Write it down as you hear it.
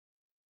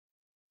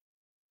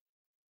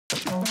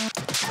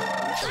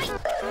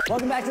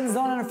Welcome back to The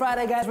Zone on a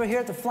Friday, guys. We're here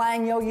at the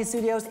Flying Yogi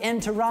Studios in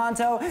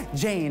Toronto.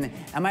 Jane,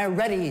 am I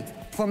ready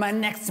for my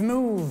next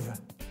move?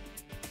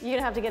 You're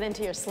gonna have to get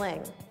into your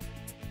sling.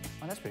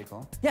 Oh, that's pretty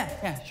cool.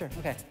 Yeah, sure,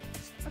 okay.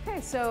 Okay,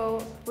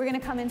 so we're gonna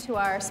come into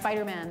our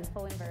Spider-Man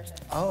full inversion.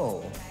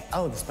 Oh,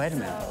 the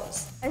Spider-Man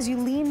pose. As you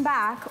lean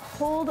back,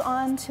 hold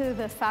on to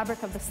the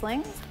fabric of the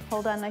sling.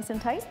 Hold on nice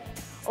and tight.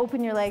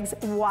 Open your legs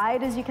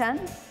wide as you can.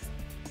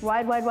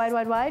 Wide, wide, wide,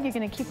 wide, wide. You're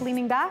gonna keep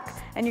leaning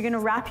back, and you're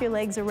gonna wrap your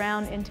legs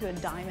around into a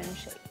diamond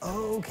shape.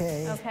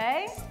 Okay.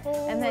 Okay?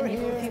 And then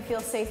if you feel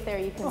safe there,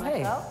 you can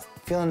let go.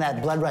 Feeling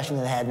that blood rushing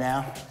to the head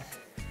now.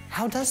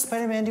 How does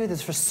Spider-Man do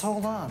this for so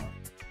long?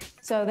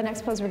 So the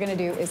next pose we're gonna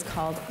do is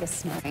called the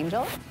Snow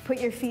Angel. Put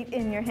your feet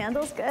in your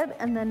handles, good,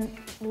 and then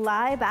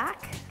lie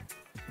back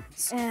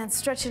and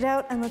stretch it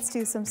out, and let's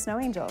do some Snow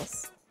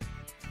Angels.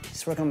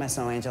 Just working on my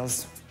snow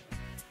angels.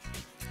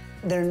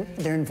 They're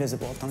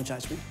invisible, don't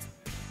judge me.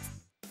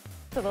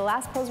 So the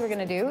last pose we're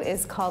gonna do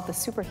is called the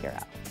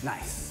Superhero.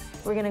 Nice.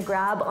 We're gonna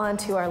grab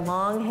onto our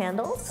long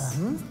handles.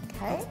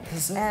 Okay.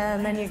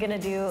 And then you're gonna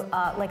do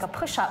like a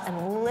push-up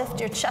and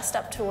lift your chest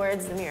up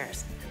towards the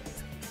mirrors.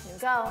 Here we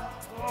go.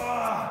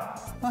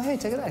 Oh, hey,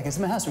 check it out. I can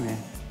see my house from here.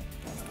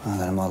 Oh, I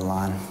gotta mow the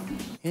lawn.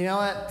 You know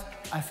what?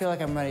 I feel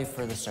like I'm ready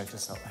for the Cirque du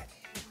Soleil.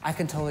 I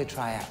can totally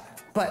try out.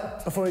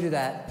 But before we do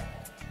that,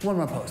 one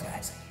more pose,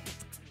 guys.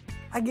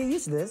 I get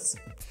used to this.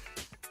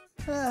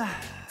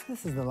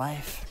 This is the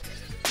life.